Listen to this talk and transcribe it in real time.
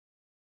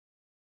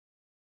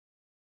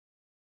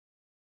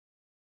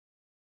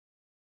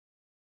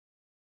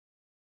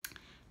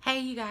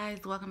Hey you guys,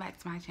 welcome back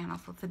to my channel.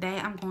 So today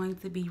I'm going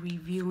to be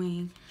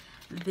reviewing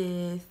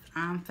this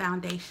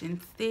foundation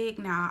stick.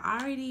 Now I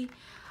already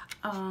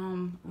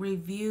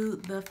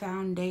reviewed the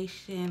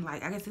foundation,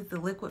 like I guess it's the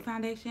liquid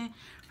foundation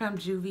from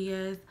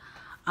JUVIA's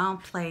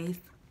place,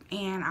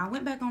 and I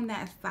went back on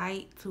that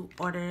site to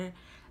order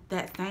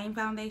that same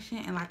foundation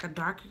in like a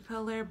darker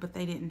color, but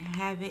they didn't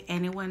have it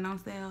and it wasn't on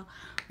sale,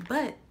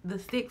 but the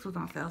sticks was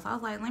on sale. So I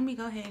was like, let me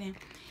go ahead and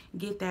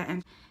get that.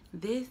 And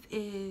this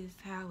is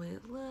how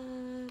it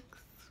looks.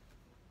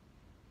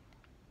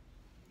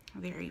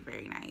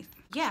 Very nice.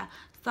 Yeah,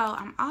 so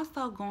I'm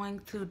also going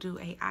to do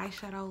a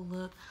eyeshadow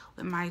look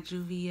with my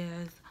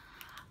Juvia's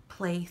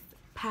Place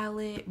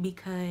palette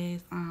because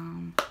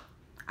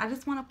I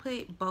just want to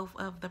put both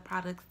of the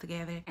products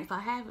together. So I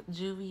have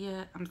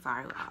Juvia, I'm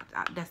sorry,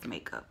 that's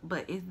makeup,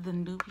 but it's the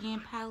Nubian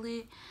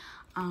palette,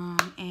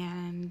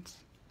 and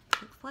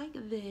looks like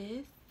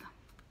this.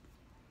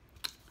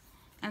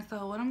 And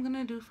so what I'm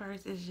gonna do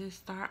first is just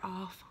start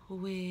off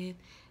with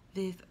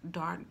this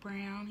dark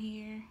brown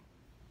here.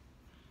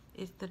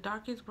 It's the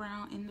darkest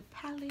brown in the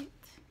palette.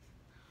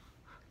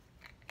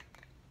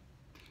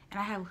 And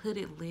I have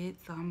hooded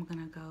lids, so I'm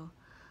gonna go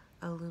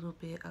a little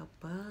bit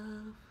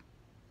above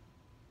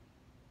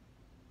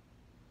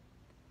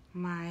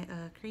my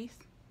crease.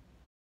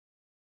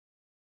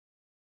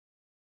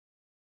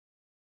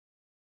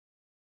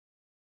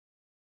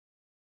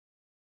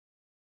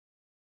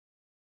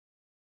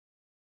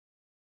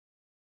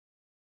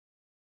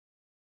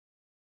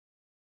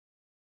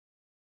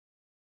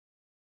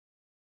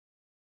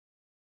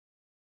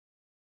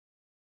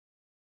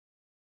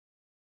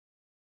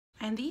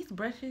 And these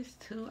brushes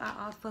too,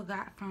 I also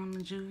got from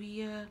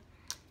Juvia.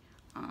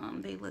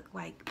 They look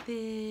like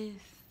this,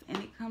 and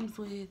it comes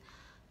with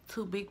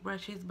two big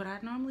brushes, but I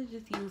normally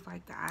just use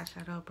like the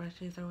eyeshadow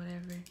brushes or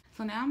whatever.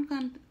 So now I'm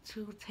going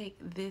to take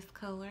this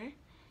color.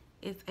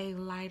 It's a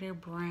lighter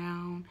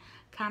brown,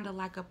 kind of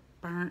like a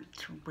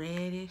burnt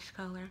reddish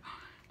color,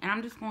 and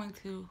I'm just going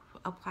to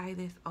apply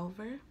this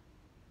over,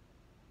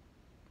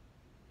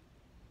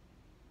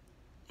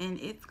 and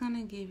it's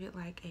gonna give it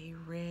like a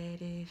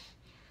reddish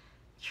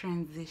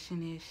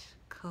transition-ish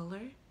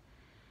color.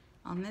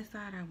 On this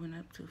side I went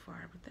up too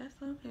far, but that's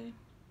okay.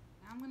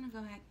 I'm gonna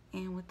go back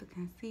in with the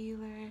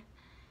concealer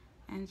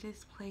and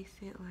just place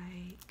it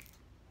like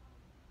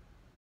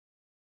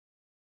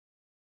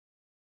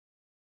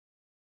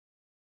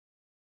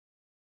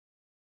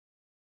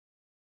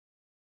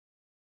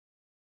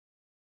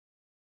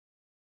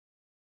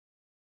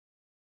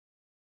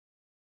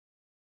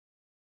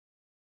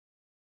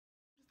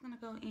just gonna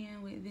go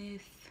in with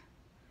this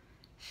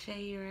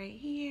shade right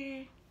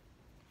here,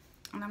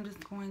 and I'm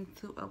just going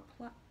to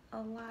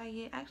apply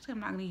it. Actually, I'm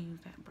not gonna use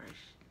that brush.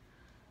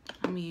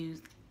 I'm gonna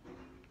use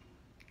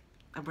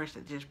a brush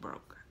that just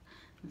broke.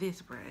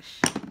 This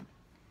brush,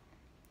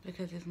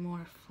 because it's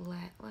more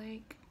flat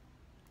like.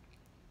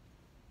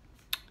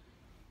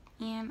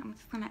 And I'm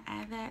just gonna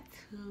add that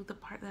to the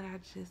part that I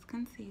just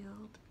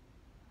concealed.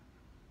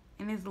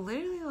 And it's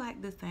literally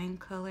like the same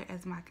color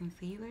as my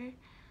concealer,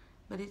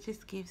 but it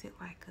just gives it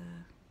like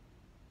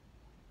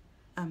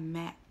a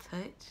matte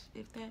touch,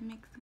 if that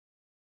makes sense.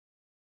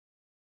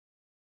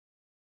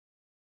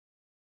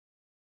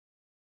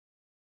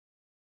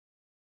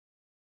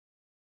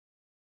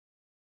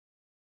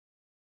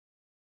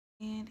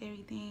 And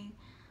everything,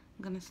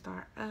 I'm gonna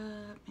start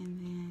up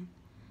and then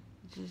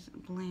just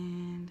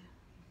blend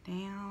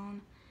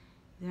down.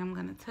 Then I'm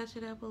gonna touch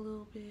it up a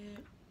little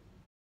bit.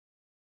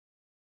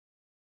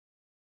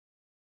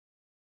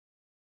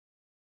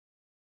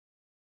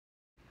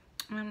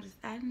 And I'm just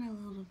adding a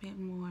little bit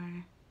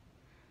more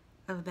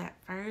of that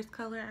first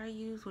color I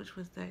used, which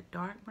was that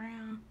dark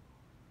brown.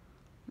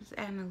 Just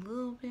adding a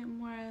little bit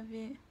more of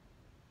it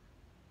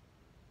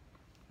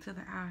to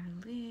the outer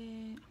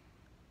lid.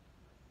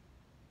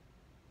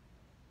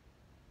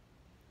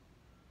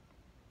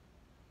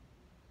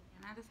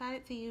 And I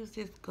decided to use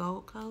this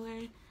gold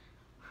color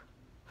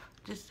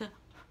just to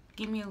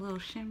give me a little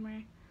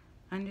shimmer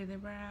under the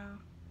brow.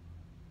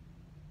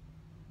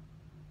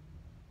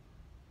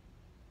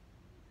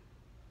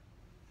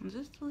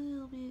 Just a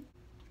little bit.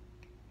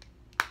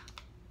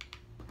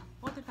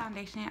 For the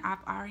foundation,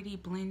 I've already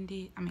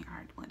blended.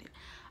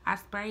 I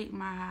sprayed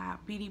my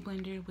beauty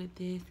blender with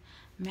this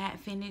matte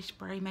finish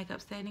spray,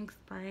 makeup setting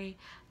spray.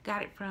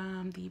 Got it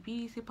from the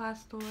beauty supply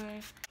store.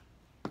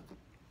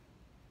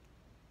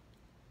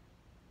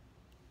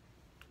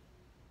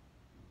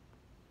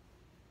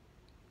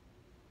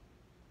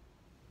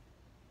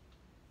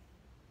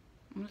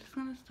 I'm just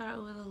gonna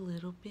start with a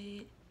little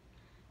bit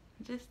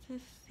just to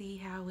see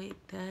how it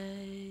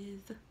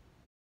does.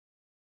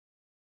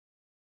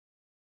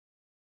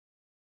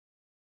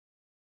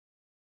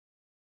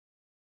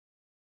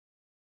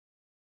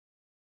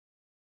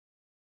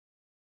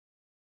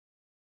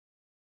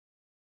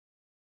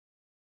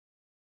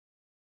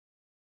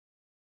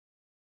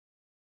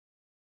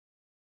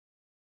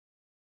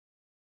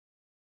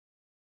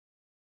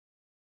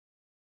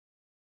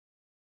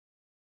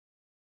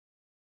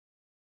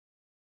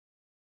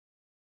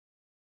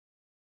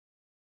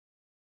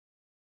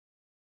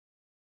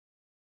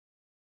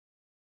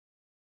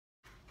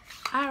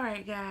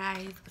 Alright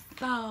guys,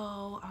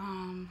 so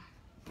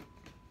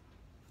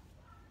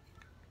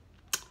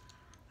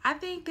I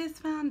think this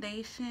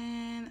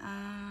foundation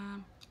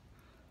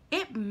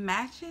it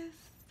matches.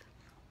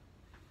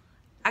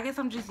 I guess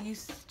I'm just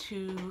used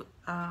to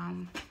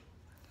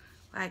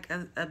like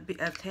a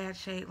tad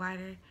shade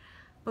lighter,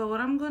 but what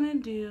I'm gonna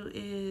do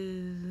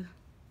is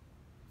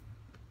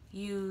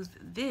use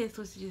this,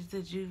 which is the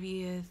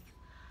JUVIA's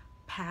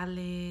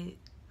palette.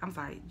 I'm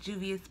sorry,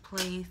 JUVIA's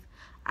Place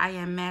I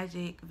Am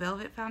Magic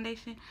Velvet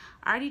Foundation.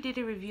 I already did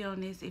a review on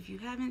this. If you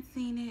haven't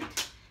seen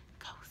it,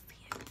 go see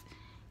it.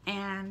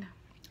 And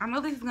I know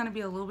this is gonna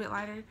be a little bit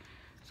lighter,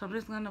 so I'm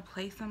just gonna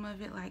place some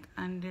of it like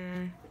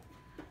under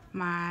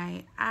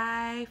my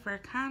eye for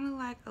kind of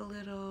like a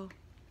little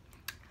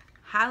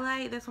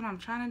highlight. That's what I'm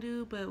trying to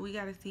do, but we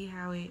gotta see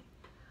how it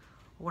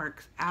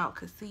works out,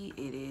 cause see,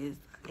 it is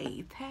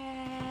a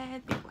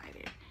tad bit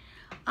lighter.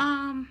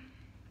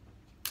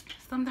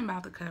 Something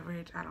about the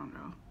coverage, I don't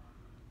know,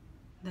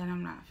 that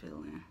I'm not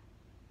feeling.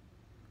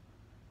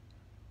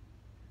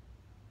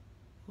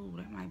 Ooh,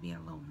 that might be a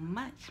little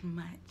much.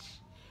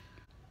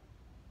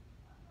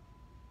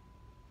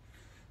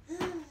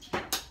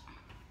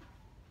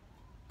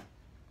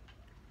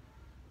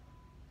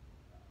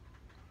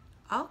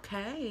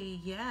 Okay,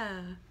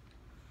 yeah.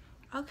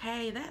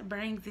 Okay, that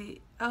brings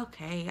it.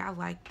 Okay, I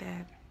like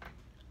that.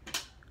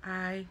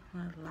 I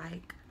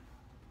like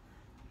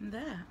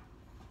that.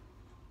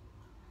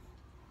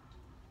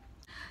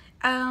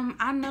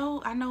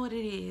 I know what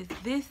it is.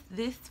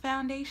 This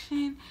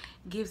foundation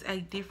gives a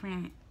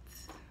different,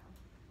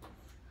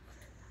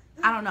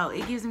 I don't know,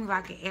 it gives me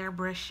like an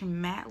airbrush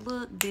matte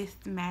look, this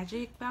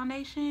Magic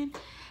foundation.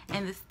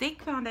 And the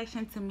stick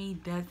foundation to me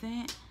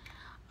doesn't.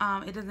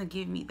 It doesn't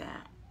give me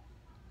that.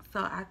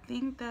 So I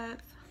think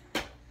that's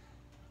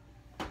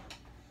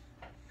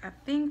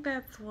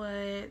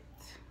what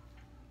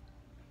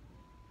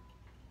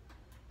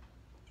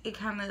it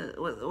kind of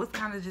was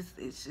kind of just,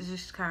 it's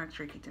just kind of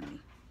tricky to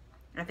me.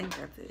 I think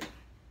that's it.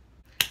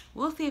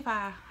 We'll see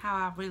how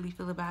I really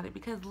feel about it,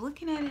 because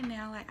looking at it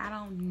now, like, I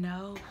don't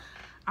know.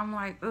 I'm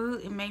like, oh,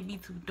 it may be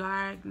too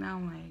dark. Now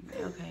I'm like,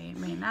 okay, it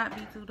may not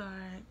be too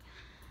dark.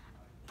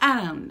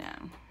 I don't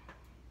know.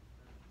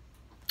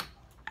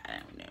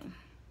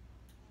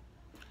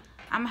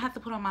 I'm gonna have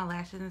to put on my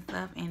lashes and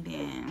stuff, and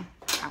then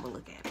I will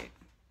look at it.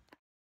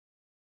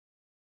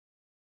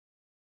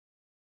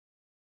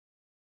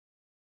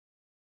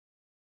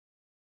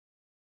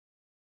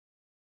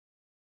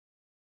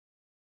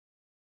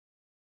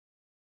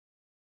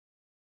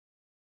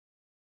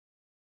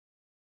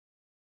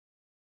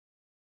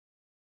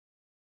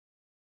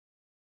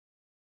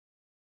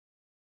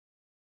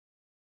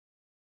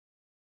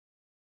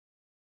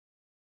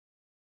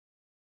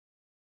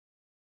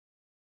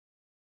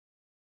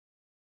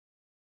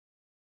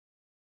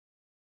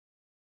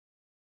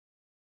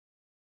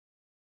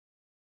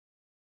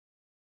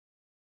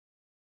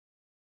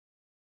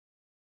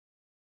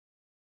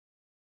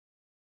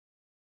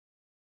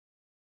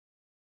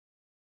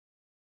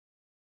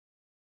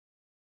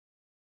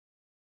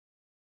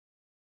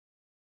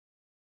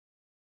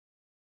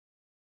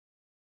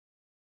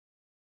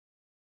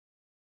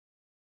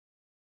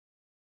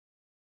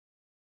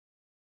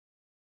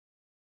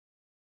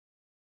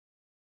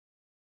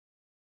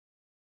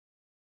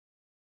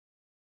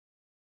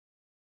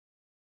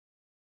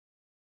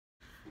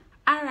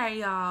 Alright,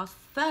 y'all,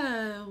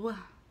 so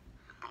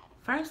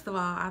first of all,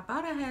 I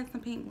thought I had some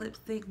pink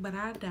lipstick, but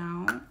I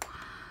don't.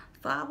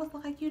 So I was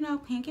like, you know,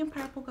 pink and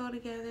purple go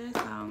together.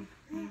 So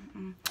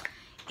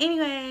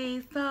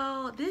anyway,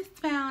 so this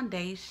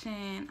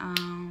foundation,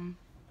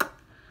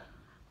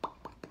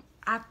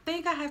 I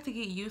think I have to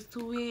get used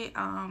to it.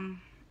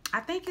 I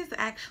think it's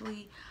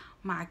actually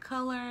my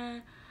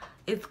color.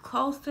 It's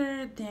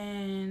closer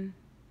than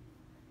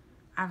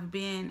I've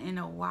been in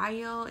a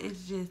while. It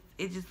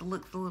just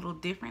looks a little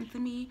different to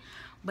me.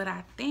 But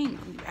I think,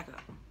 let me back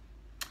up.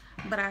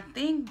 But I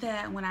think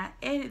that when I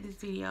edit this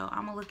video,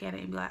 I'm gonna look at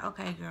it and be like,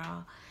 okay,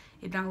 girl,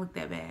 it don't look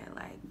that bad.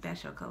 Like,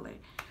 that's your color.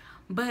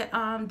 But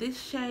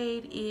this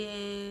shade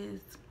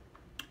is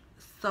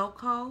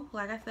SoCo.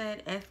 Like I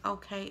said,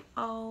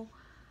 SoKoTO.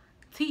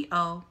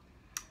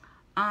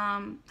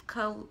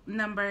 Code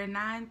number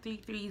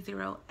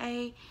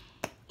 9330A,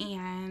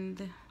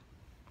 and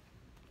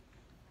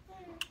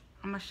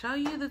I'm gonna show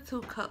you the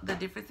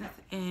differences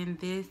in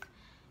this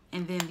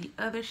and then the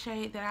other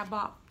shade that I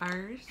bought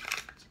first.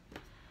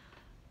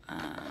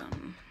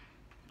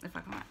 If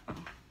I can,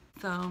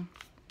 so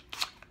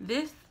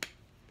this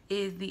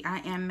is the I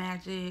Am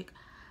Magic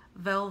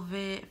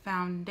Velvet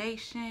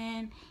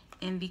Foundation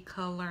in the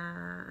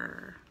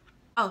color,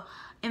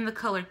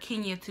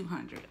 Kenya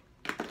 200.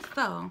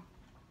 So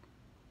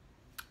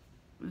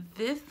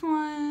this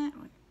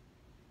one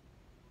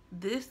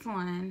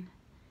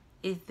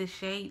is the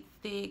shade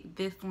stick.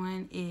 This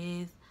one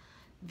is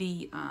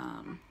the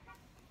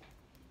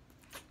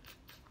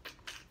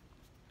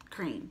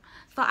cream.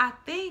 So I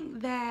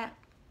think that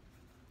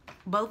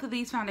both of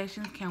these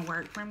foundations can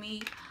work for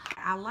me.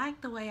 I like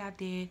the way I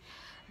did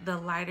the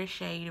lighter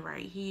shade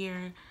right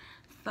here.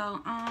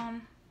 So I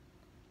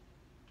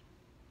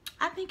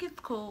think it's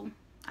cool.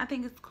 I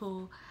think it's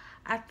cool.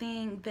 I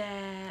think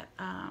that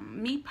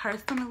me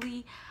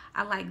personally,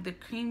 I like the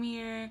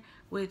creamier,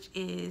 which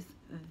is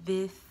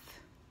this,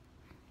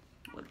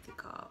 what is it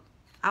called?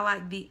 I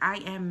like the I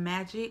Am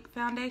Magic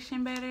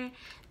foundation better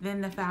than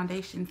the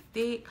foundation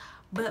stick.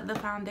 But the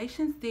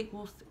foundation stick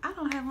will, I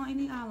don't have on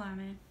any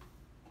eyeliner.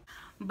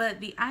 But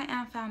the I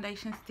Am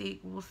foundation stick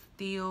will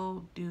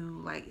still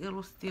do, like,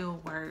 it'll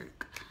still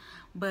work.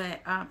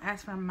 But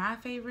as for my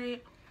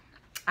favorite,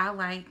 I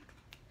like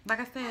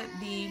I said,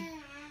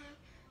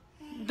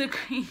 the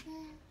cream.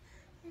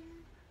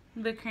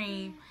 The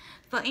cream.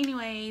 So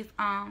anyways,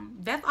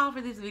 that's all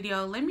for this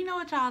video. Let me know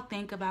what y'all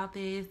think about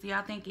this. Do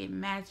y'all think it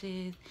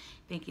matches?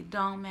 Think it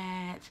don't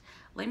match?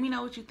 Let me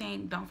know what you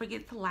think. Don't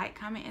forget to like,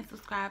 comment, and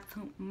subscribe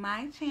to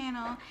my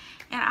channel.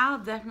 And I'll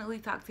definitely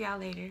talk to y'all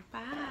later.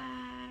 Bye.